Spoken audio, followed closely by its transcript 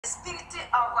spirit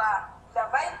of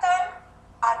Leviathan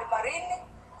and marine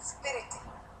spirit.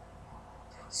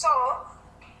 So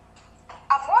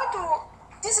I'm going to.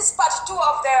 This is part 2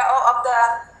 of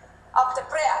the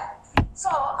prayer. So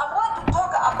I'm going to talk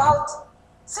about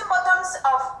symptoms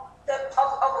of a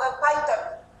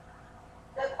python.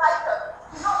 The python.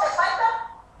 You know the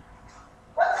python?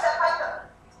 What is a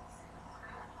python?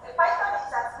 A python is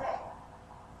a snake.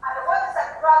 And what is a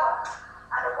dragon?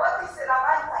 And what is a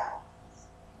Leviathan?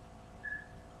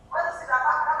 What is the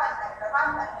Leviathan?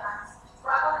 Leviathan and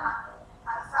dragon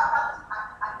and serpent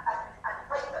and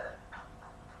python.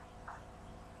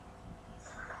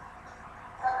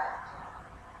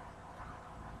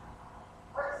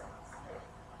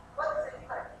 What is the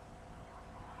difference?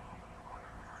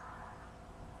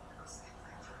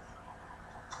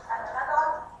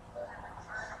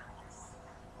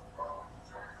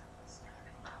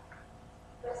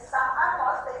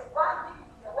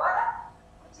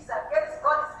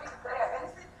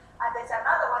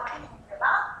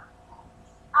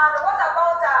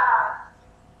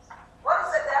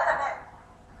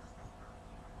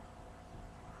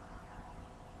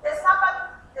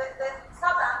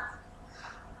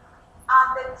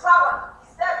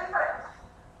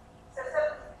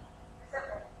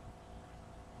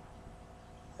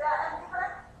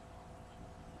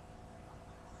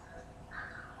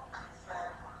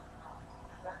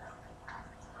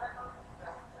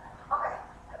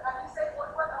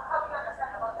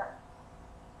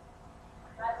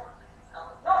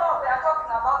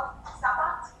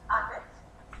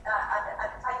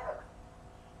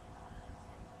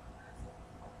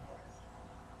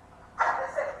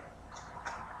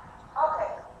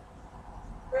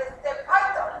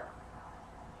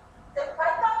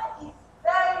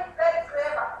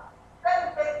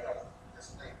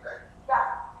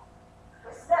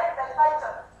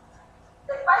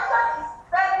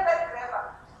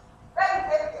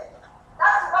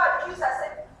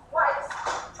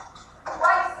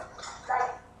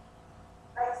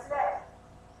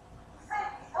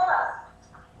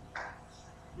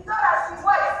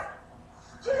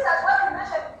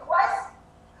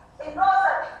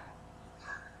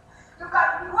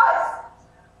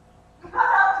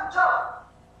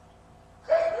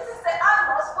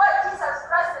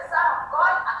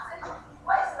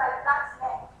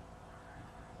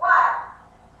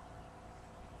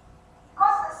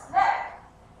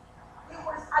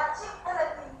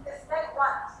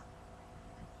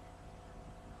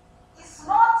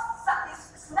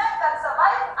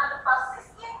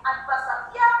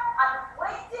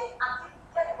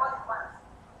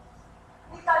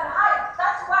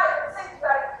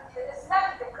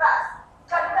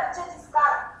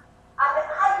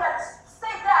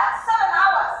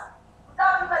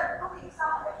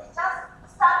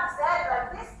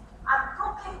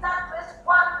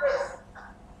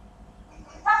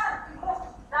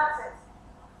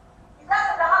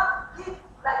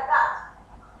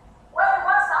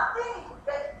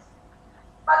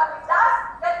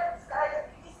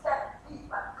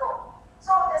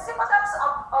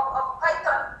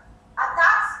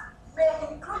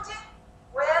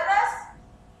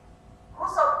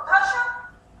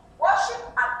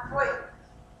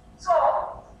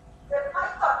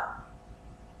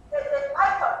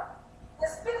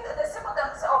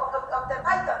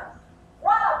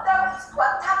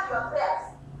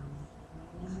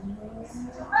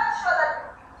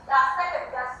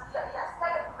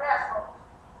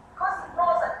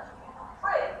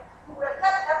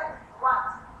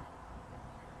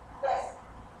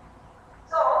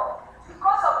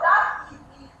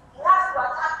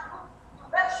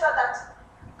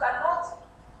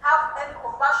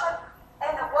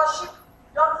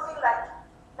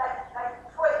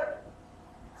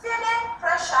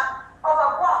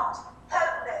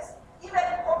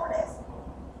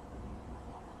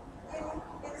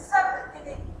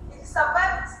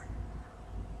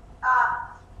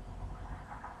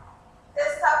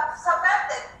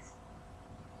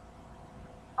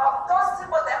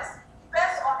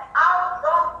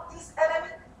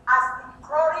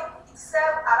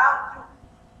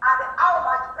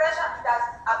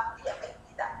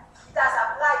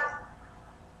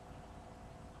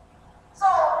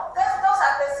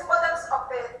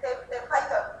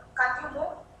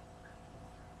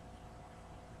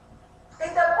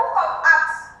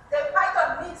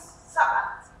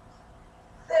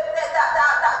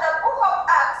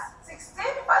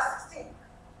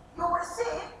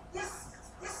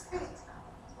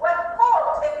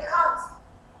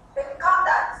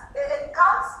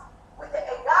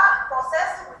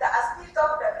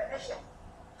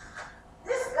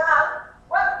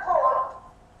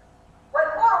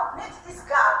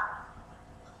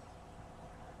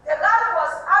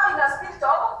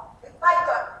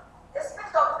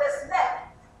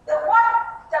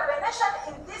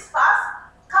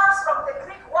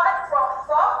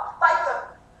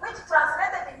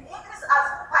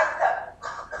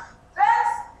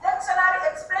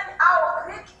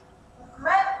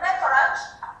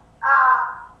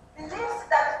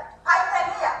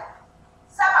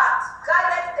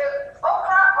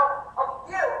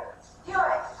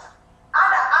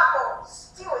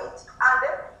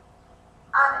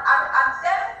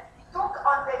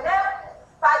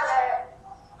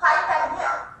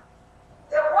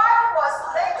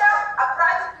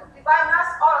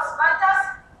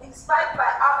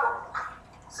 apple.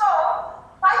 So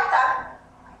Python,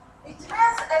 it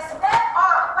means a snake,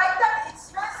 or Python, it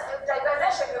means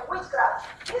divination, witchcraft.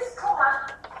 This woman,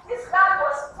 this girl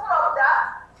was full of the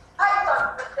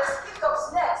python, the spirit of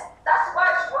snakes. That's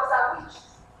why she was a witch.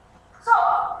 So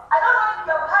I don't know if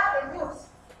you have heard the news.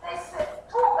 They said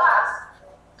 2 girls,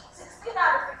 16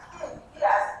 and 15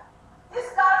 years. These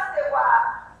girls, they were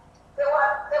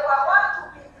going to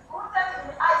be recruited in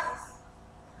ISIS.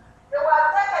 They were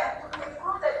taken to be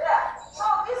recruited there. So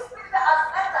this spirit has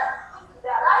entered into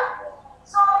their life.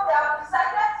 So they have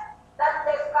decided that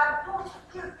they can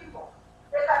kill people.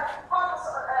 They can perform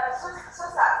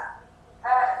suicide.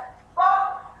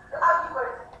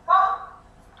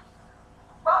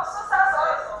 Bomb suicides or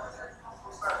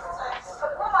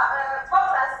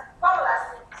bombless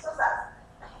suicide.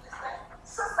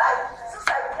 Suicide,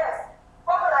 yes.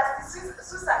 Bombless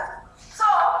suicide. So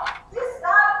this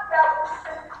now they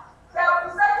have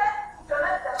decided to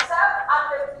donate themselves, and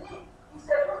they believe if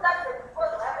they do that they will go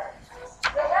to heaven.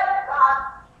 They help God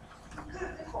to kill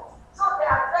people. So they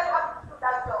are very happy to do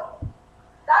that job.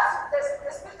 That's the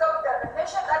spirit of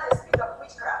divination, that's the spirit of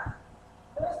witchcraft.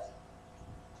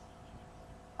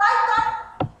 Python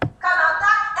can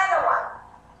attack anyone.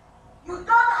 You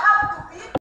don't